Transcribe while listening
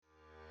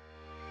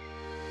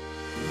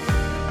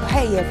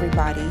Hey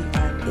everybody,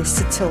 it's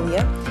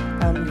Cecilia.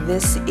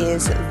 This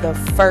is the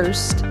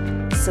first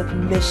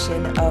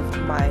submission of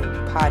my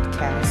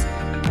podcast,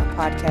 a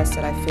podcast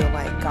that I feel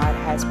like God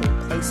has been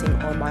placing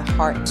on my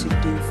heart to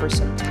do for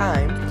some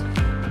time.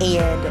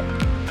 And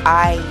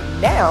I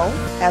now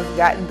have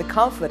gotten the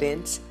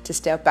confidence to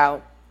step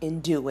out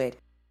and do it.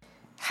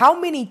 How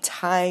many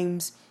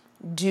times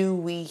do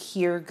we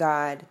hear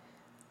God,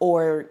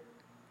 or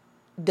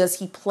does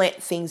He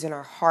plant things in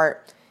our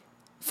heart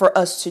for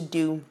us to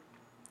do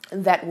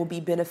that will be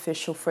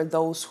beneficial for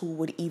those who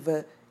would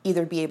either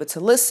be able to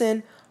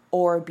listen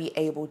or be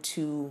able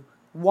to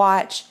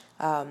watch,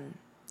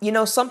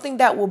 something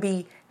that will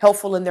be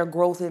helpful in their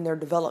growth and their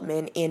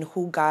development in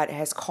who God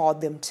has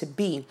called them to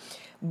be.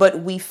 But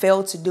we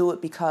fail to do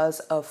it because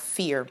of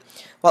fear.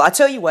 Well, I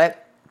tell you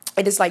what,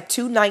 it is like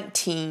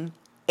 2:19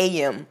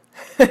 a.m.,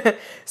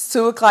 it's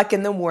 2 o'clock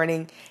in the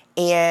morning,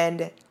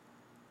 and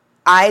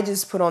I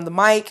just put on the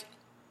mic,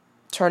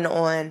 turned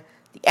on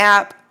the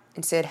app,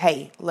 and said,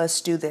 hey,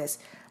 let's do this.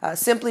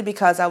 Simply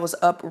because I was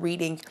up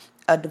reading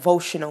a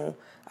devotional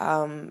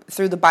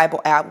through the Bible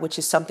app, which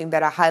is something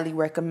that I highly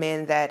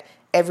recommend that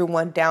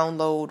everyone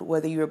download,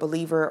 whether you're a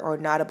believer or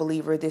not a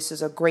believer. This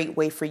is a great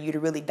way for you to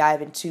really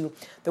dive into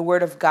the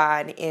Word of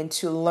God and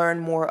to learn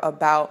more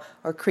about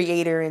our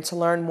Creator and to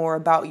learn more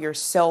about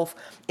yourself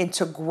and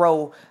to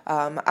grow.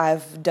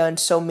 I've done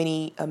so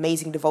many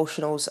amazing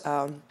devotionals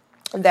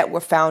that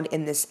were found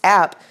in this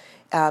app.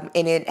 And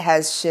it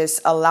has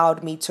just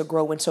allowed me to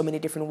grow in so many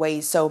different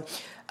ways. So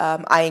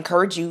I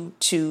encourage you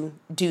to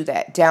do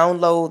that.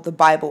 Download the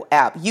Bible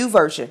app,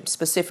 YouVersion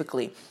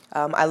specifically.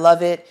 I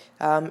love it.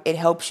 It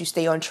helps you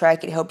stay on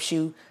track. It helps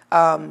you,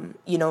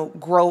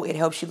 grow. It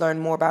helps you learn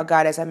more about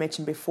God, as I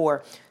mentioned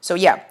before. So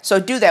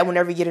do that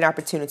whenever you get an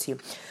opportunity.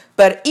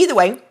 But either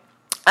way,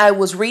 I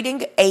was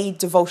reading a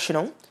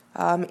devotional.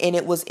 And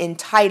it was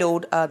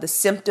entitled The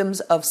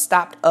Symptoms of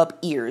Stopped Up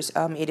Ears.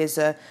 It is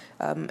a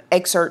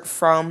excerpt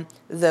from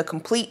the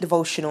complete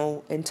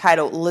devotional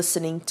entitled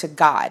Listening to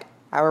God.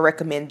 I would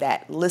recommend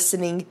that,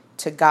 Listening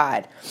to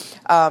God.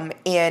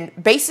 And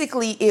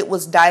basically it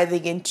was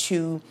diving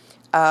into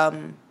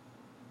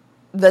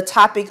the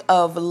topic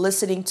of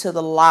listening to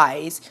the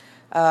lies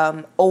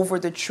over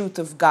the truth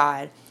of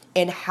God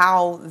and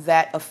how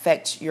that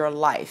affects your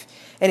life.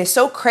 And it's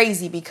so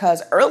crazy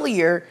because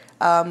earlier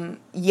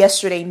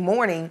yesterday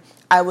morning,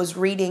 I was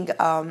reading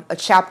a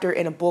chapter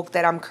in a book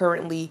that I'm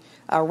currently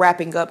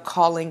wrapping up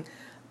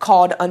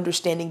called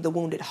Understanding the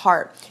Wounded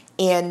Heart.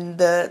 And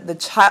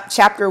the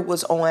chapter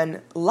was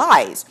on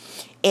lies.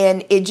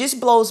 And it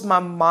just blows my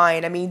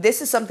mind. I mean,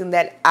 this is something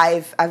that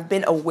I've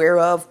been aware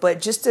of,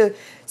 but just to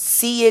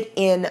see it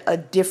in a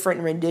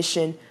different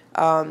rendition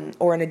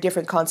or in a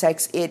different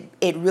context,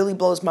 it really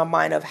blows my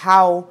mind of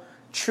how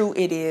true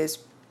it is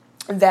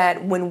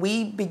that when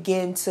we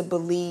begin to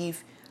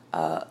believe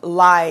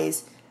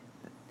lies,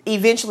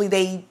 eventually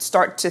they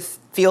start to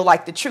feel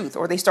like the truth,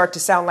 or they start to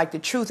sound like the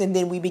truth, and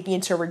then we begin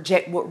to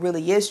reject what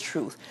really is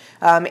truth.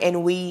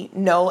 And we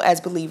know as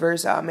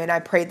believers, and I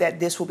pray that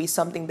this will be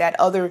something that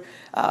other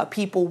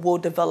people will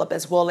develop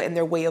as well in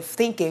their way of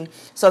thinking,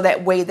 so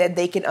that way that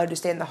they can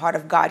understand the heart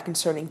of God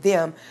concerning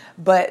them,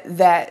 but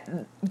that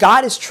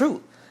God is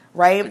truth,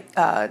 right?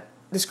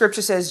 The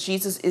scripture says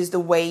Jesus is the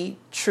way,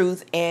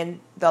 truth, and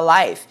the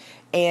life.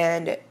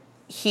 And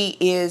He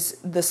is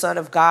the Son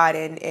of God,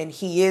 and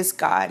He is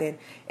God.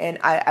 And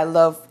I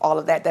love all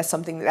of that. That's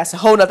a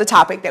whole nother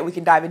topic that we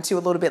can dive into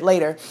a little bit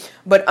later.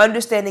 But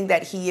understanding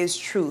that He is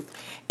truth.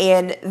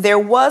 And there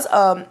was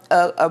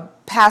a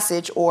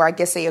passage, or I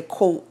guess a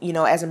quote,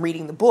 as I'm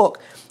reading the book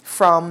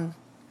from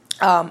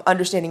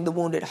Understanding the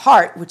Wounded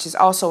Heart, which is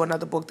also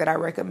another book that I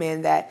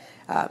recommend that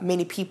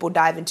many people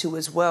dive into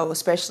as well,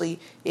 especially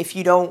if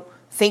you don't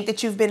think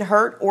that you've been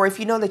hurt, or if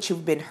you know that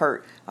you've been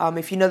hurt.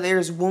 If you know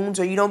there's wounds,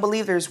 or you don't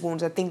believe there's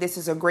wounds, I think this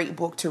is a great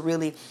book to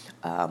really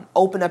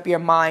open up your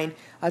mind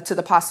to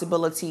the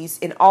possibilities,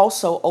 and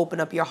also open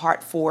up your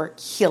heart for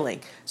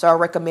healing. So I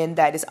recommend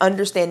that. It's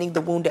Understanding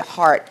the Wounded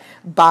Heart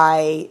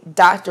by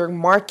Dr.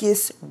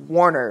 Marcus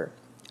Warner.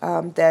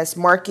 That's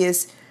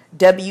Marcus,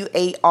 Warner.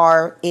 Did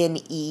I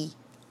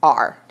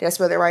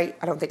spell that right?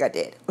 I don't think I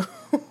did.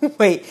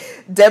 Wait,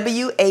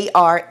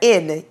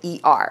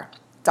 Warner.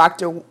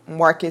 Dr.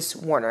 Marcus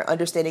Warner,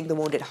 Understanding the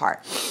Wounded Heart.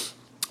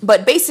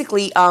 But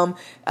basically,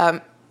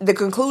 the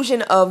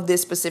conclusion of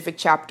this specific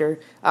chapter,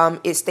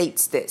 it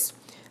states this: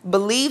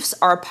 beliefs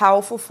are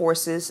powerful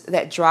forces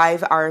that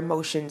drive our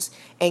emotions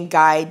and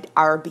guide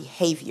our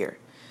behavior.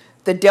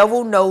 The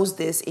devil knows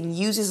this and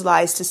uses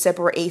lies to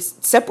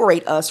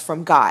separate us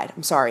from God.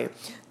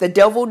 The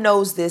devil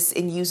knows this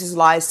and uses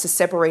lies to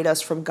separate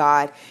us from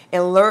God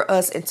and lure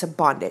us into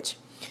bondage.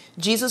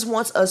 Jesus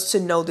wants us to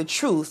know the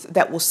truth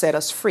that will set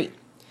us free.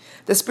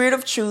 The Spirit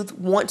of Truth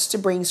wants to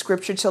bring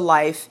Scripture to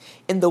life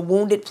in the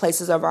wounded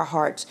places of our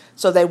hearts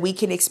so that we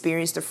can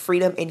experience the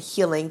freedom and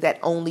healing that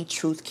only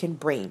truth can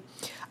bring.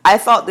 I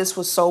thought this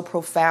was so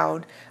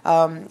profound,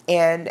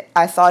 and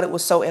I thought it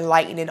was so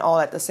enlightening all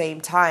at the same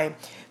time,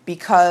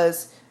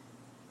 because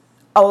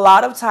a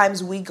lot of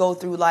times we go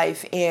through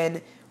life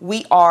and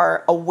we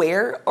are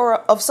aware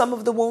of some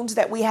of the wounds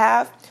that we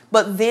have,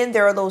 but then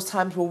there are those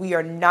times where we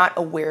are not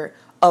aware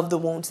of the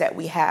wounds that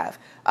we have.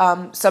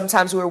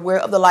 Sometimes we're aware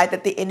of the lie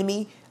that the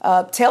enemy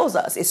tells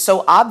us. It's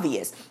so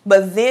obvious.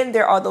 But then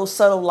there are those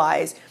subtle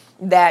lies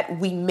that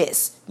we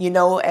miss,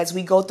 as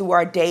we go through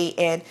our day,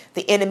 and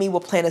the enemy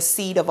will plant a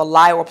seed of a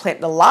lie or plant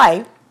the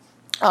lie,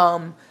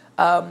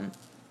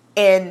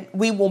 and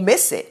we will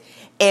miss it.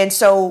 And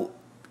so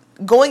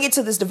going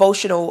into this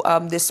devotional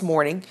this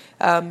morning,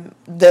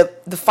 the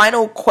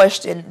final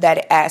question that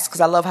it asks,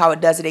 because I love how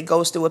it does it, it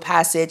goes through a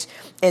passage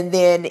and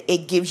then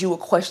it gives you a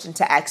question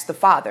to ask the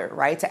Father,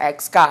 right? To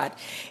ask God.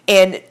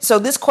 And so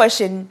this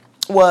question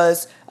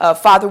was,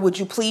 Father, would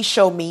you please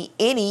show me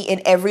any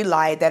and every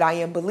lie that I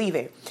am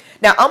believing?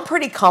 Now, I'm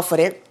pretty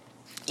confident,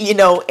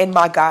 in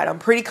my God. I'm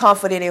pretty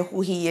confident in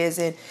who he is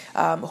and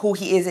who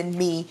he is in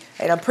me.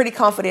 And I'm pretty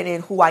confident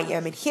in who I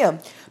am in him.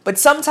 But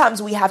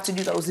sometimes we have to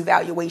do those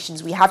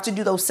evaluations. We have to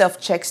do those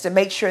self-checks to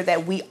make sure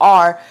that we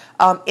are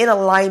in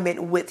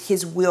alignment with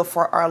his will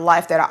for our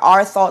life, that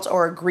our thoughts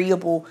are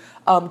agreeable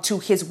to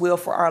his will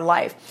for our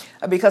life.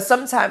 Because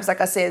sometimes,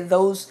 like I said,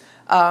 those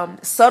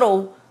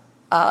subtle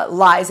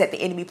lies that the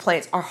enemy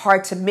plants are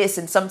hard to miss,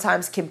 and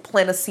sometimes can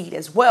plant a seed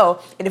as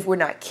well. And if we're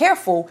not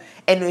careful,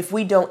 and if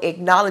we don't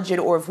acknowledge it,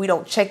 or if we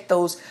don't check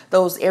those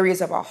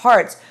areas of our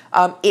hearts,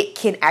 it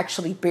can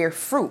actually bear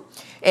fruit.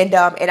 And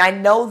I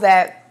know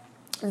that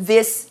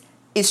this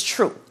is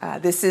true.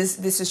 This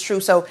is true.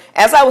 So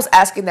as I was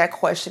asking that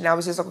question, I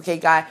was just like, okay,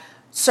 God,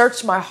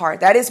 search my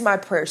heart. That is my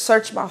prayer.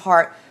 Search my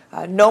heart.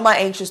 Know my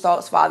anxious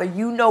thoughts, Father.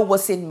 You know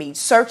what's in me.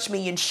 Search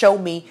me and show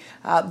me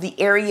the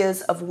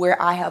areas of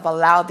where I have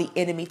allowed the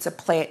enemy to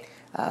plant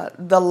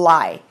the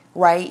lie,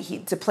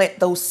 right? To plant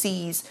those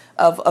seeds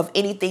of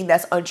anything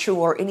that's untrue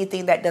or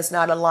anything that does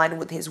not align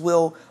with his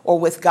will or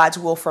with God's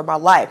will for my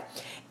life.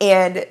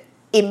 And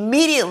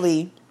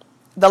immediately,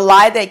 the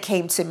lie that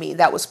came to me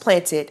that was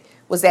planted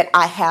was that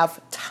I have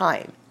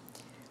time,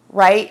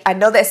 right? I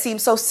know that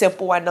seems so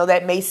simple. I know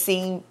that may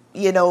seem,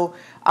 or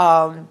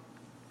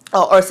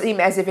seem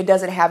as if it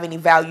doesn't have any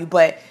value,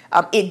 but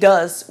it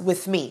does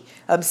with me,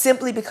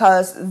 simply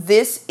because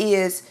this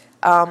is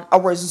a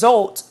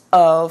result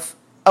of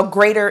a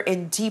greater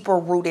and deeper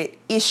rooted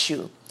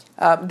issue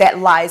that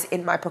lies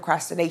in my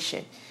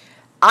procrastination.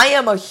 I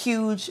am a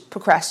huge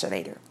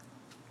procrastinator.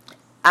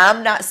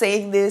 I'm not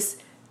saying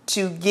this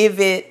to give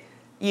it,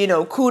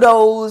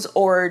 kudos,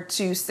 or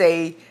to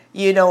say,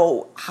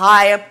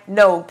 hi.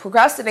 No,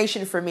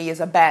 procrastination for me is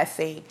a bad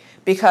thing,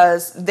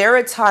 because there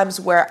are times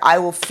where I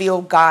will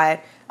feel God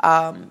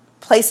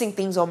placing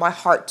things on my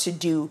heart to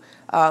do,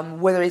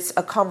 whether it's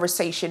a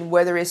conversation,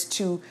 whether it's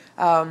to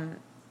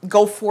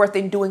go forth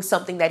and doing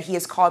something that he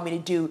has called me to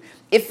do.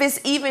 If it's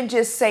even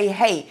just say,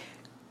 hey,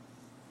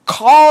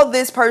 call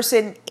this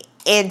person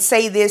and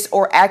say this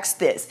or ask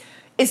this.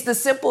 It's the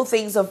simple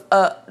things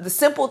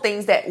the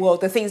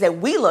things that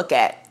we look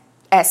at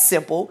as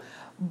simple,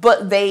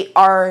 but they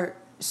are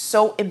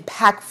so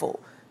impactful,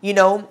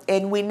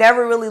 and we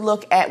never really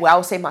look at, I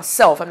will say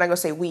myself, I'm not going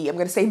to say we, I'm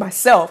going to say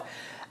myself.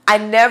 I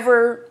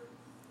never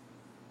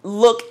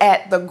look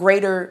at the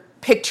greater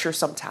picture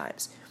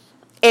sometimes.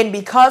 And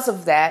because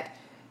of that,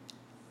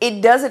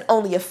 it doesn't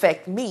only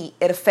affect me,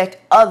 it affects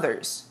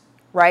others.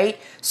 Right?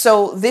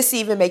 So this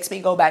even makes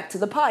me go back to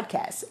the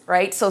podcast,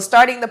 right? So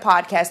starting the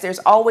podcast, there's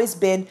always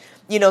been,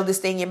 this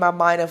thing in my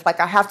mind of like,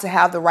 I have to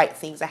have the right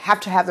things. I have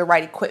to have the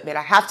right equipment.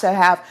 I have to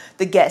have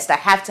the guest. I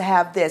have to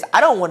have this.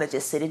 I don't want to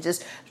just sit and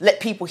just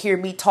let people hear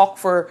me talk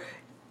for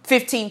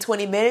 15,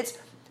 20 minutes.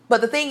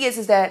 But the thing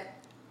is that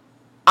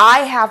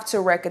I have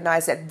to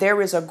recognize that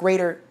there is a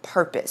greater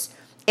purpose,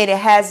 and it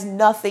has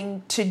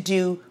nothing to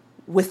do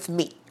with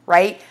me.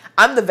 Right?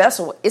 I'm the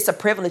vessel. It's a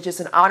privilege. It's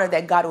an honor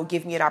that God will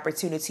give me an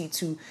opportunity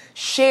to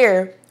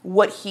share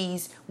what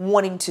he's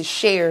wanting to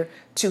share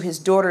to his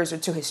daughters or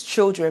to his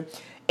children.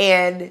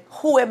 And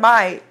who am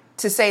I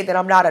to say that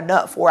I'm not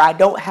enough or I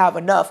don't have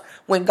enough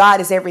when God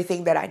is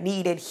everything that I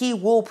need, and he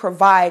will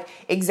provide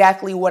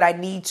exactly what I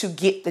need to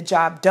get the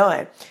job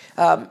done.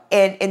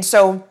 And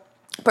so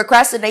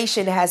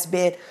procrastination has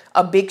been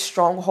a big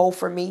stronghold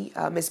for me.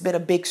 It's been a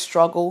big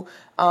struggle.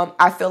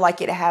 I feel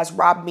like it has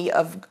robbed me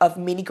of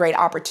many great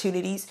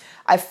opportunities.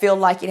 I feel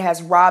like it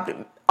has robbed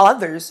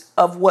others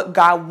of what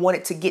God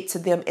wanted to get to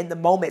them in the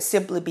moment,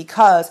 simply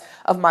because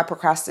of my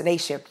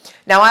procrastination.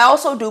 Now, I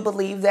also do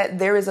believe that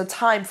there is a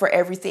time for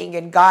everything,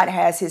 and God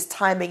has his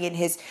timing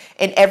and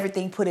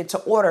everything put into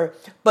order.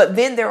 But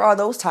then there are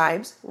those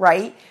times,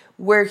 right,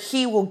 where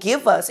he will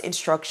give us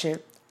instruction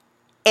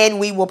and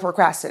we will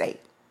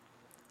procrastinate.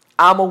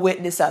 I'm a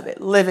witness of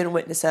it, living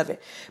witness of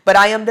it. But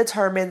I am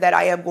determined that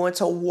I am going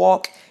to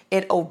walk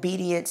in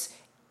obedience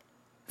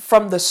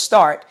from the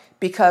start,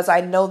 because I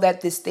know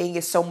that this thing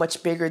is so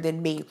much bigger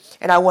than me.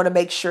 And I want to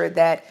make sure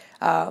that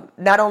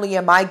not only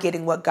am I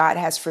getting what God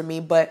has for me,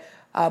 but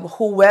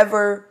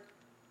whoever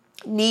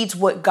needs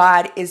what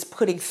God is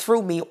putting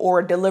through me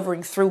or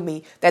delivering through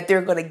me, that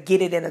they're going to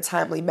get it in a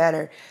timely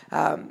manner.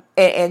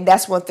 And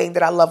that's one thing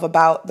that I love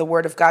about the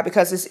Word of God,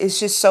 because it's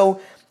just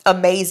so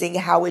amazing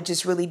how it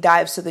just really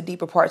dives to the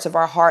deeper parts of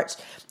our hearts.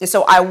 And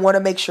so I want to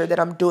make sure that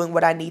I'm doing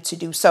what I need to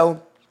do.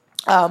 So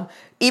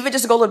even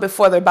just to go a little bit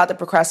further about the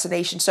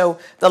procrastination. So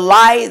the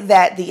lie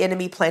that the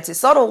enemy plants, a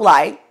subtle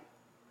lie,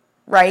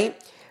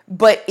 right?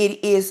 But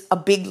it is a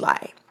big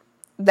lie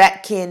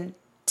that can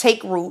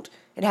take root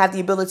and have the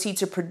ability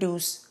to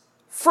produce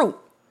fruit,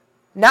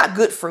 not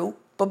good fruit,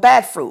 but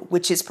bad fruit,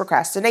 which is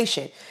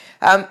procrastination.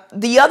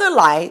 The other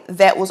lie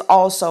that was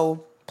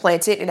also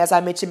planted, and as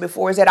I mentioned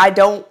before, is that I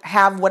don't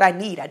have what I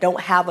need. I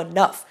don't have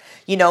enough,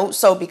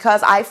 so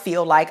because I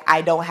feel like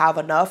I don't have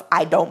enough,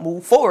 I don't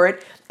move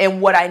forward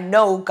in what I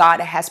know God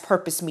has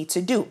purposed me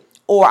to do,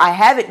 or I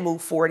haven't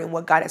moved forward in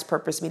what God has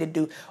purposed me to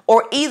do,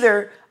 or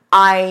either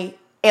I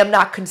am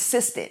not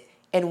consistent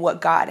in what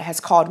God has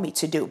called me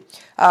to do.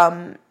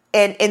 And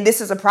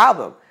this is a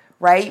problem,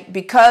 right?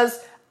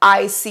 Because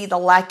I see the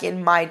lack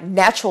in my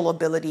natural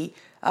ability,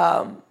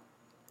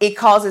 it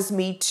causes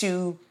me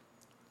to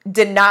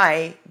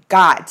deny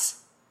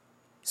God's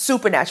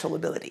supernatural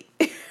ability,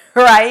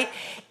 right?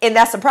 And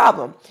that's a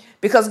problem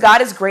because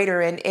God is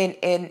greater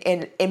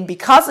and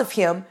because of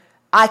him,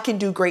 I can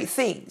do great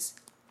things.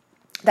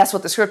 That's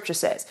what the scripture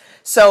says.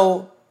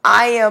 So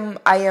I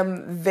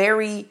am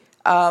very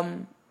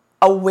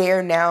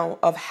aware now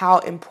of how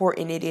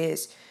important it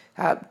is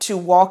to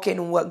walk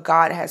in what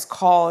God has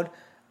called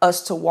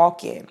us to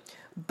walk in.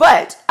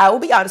 But I will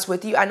be honest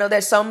with you. I know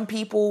that some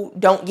people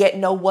don't yet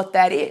know what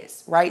that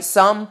is, right?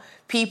 Some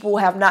people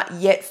have not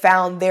yet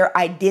found their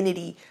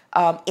identity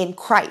in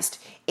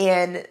Christ.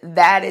 And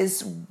that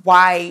is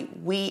why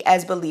we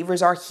as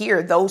believers are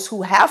here. Those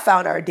who have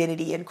found our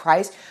identity in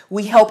Christ,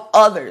 we help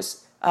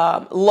others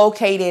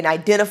locate and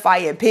identify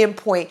and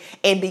pinpoint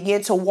and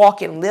begin to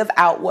walk and live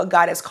out what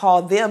God has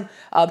called them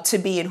to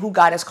be and who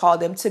God has called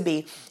them to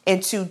be,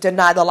 and to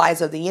deny the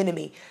lies of the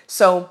enemy.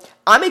 So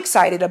I'm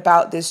excited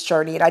about this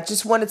journey, and I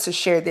just wanted to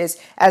share this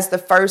as the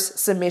first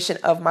submission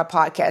of my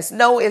podcast.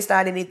 No, it's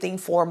not anything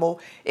formal.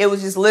 It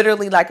was just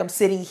literally like I'm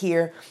sitting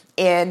here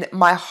and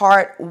my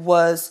heart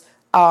was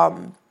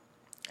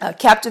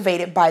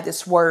captivated by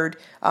this word,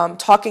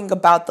 talking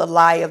about the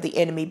lie of the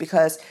enemy,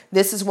 because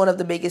this is one of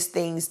the biggest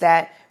things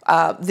that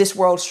this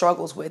world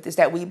struggles with, is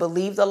that we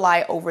believe the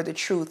lie over the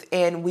truth,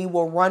 and we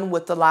will run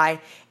with the lie,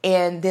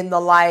 and then the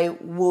lie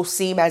will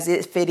seem as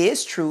if it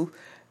is true,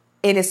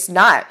 and it's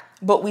not.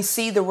 But we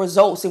see the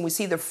results and we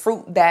see the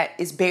fruit that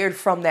is bared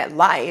from that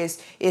lie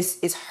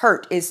is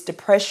hurt, is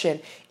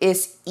depression,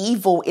 is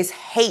evil, is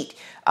hate,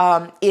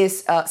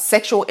 is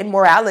sexual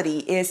immorality,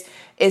 is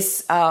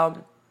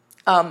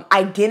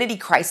identity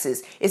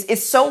crisis.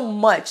 It's so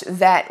much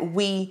that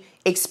we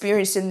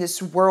experience in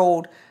this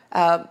world,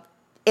 and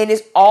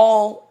it's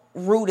all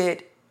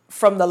rooted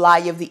from the lie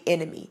of the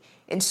enemy.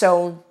 And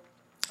so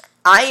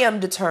I am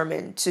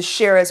determined to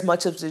share as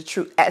much of the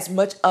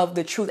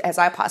truth as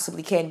I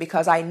possibly can,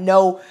 because I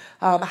know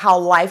how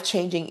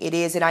life-changing it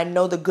is, and I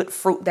know the good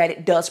fruit that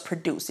it does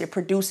produce. It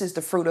produces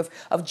the fruit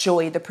of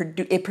joy.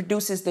 It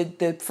produces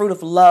the fruit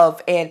of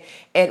love, and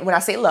when I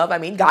say love, I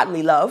mean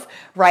godly love,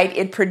 right?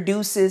 It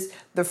produces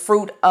the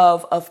fruit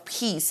of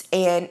peace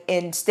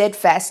and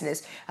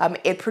steadfastness.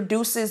 It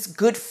produces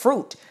good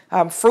fruit.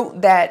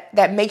 Fruit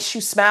that makes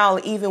you smile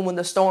even when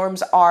the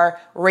storms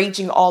are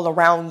raging all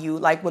around you.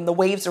 Like when the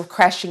waves are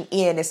crashing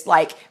in, it's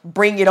like,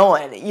 bring it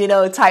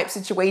on, type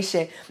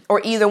situation.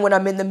 Or either when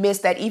I'm in the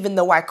midst, that even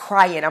though I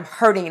cry and I'm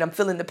hurting and I'm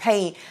feeling the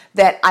pain,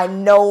 that I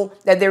know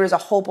that there is a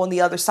hope on the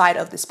other side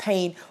of this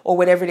pain or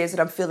whatever it is that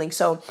I'm feeling.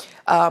 So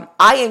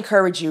I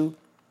encourage you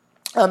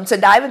to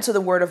dive into the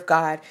Word of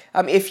God.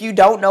 If you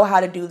don't know how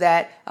to do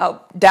that,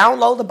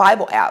 download the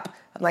Bible app.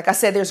 Like I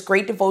said, there's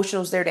great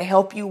devotionals there to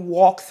help you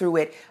walk through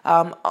it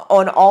on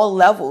all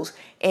levels.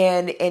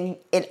 And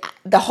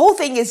the whole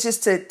thing is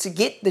just to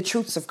get the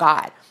truths of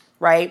God,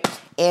 right?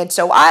 And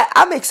so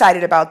I'm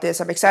excited about this.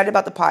 I'm excited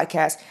about the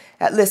podcast.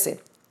 Listen,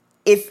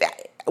 if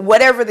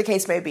whatever the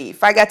case may be,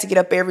 if I got to get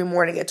up every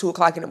morning at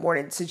 2:00 in the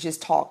morning to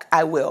just talk,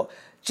 I will.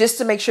 Just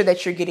to make sure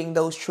that you're getting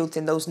those truths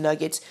and those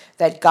nuggets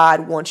that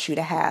God wants you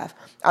to have.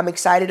 I'm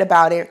excited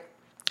about it.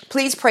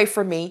 Please pray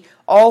for me.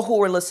 All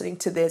who are listening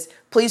to this,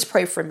 please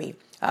pray for me.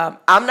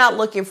 I'm not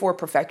looking for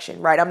perfection,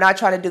 right? I'm not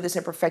trying to do this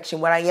in perfection.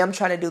 What I am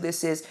trying to do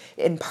this is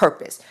in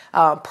purpose.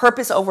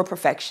 Purpose over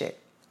perfection.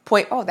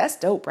 Oh, that's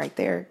dope right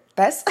there.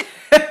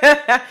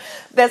 I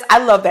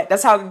love that.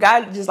 That's how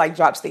God just like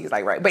drops things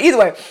like right. But either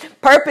way,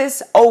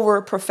 purpose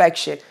over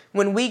perfection.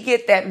 When we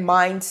get that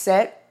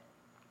mindset,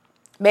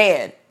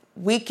 man,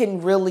 we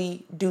can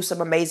really do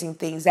some amazing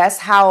things. That's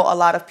how a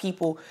lot of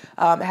people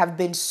have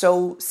been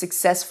so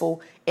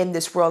successful in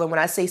this world. And when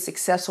I say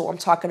successful, I'm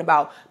talking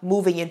about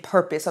moving in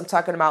purpose. I'm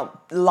talking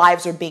about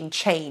lives are being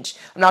changed.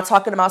 I'm not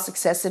talking about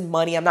success in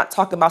money. I'm not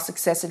talking about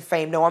success in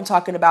fame. No, I'm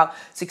talking about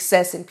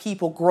success in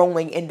people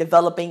growing and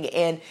developing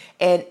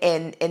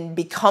and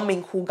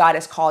becoming who God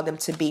has called them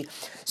to be.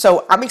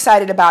 So I'm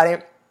excited about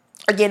it.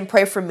 Again,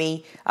 pray for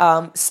me.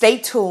 Stay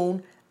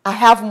tuned. I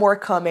have more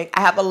coming.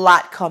 I have a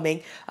lot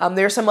coming.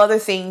 There's some other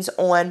things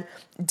on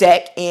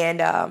deck,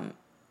 and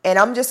And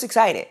I'm just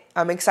excited.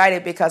 I'm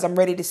excited because I'm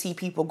ready to see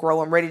people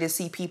grow. I'm ready to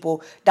see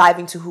people dive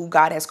into who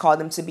God has called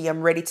them to be.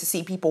 I'm ready to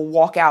see people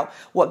walk out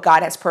what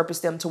God has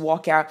purposed them to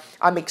walk out.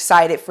 I'm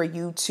excited for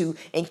you to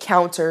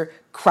encounter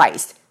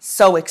Christ.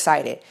 So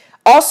excited.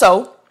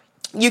 Also,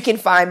 you can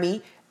find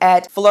me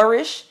at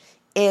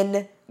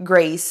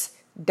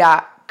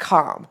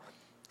flourishingrace.com.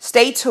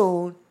 Stay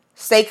tuned.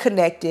 Stay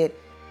connected.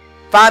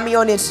 Find me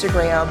on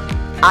Instagram.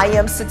 I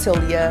am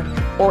Cecilia,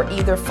 or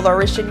either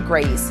Flourish in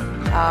Grace.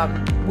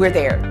 We're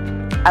there.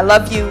 I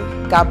love you.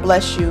 God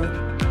bless you.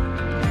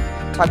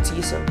 Talk to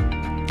you soon.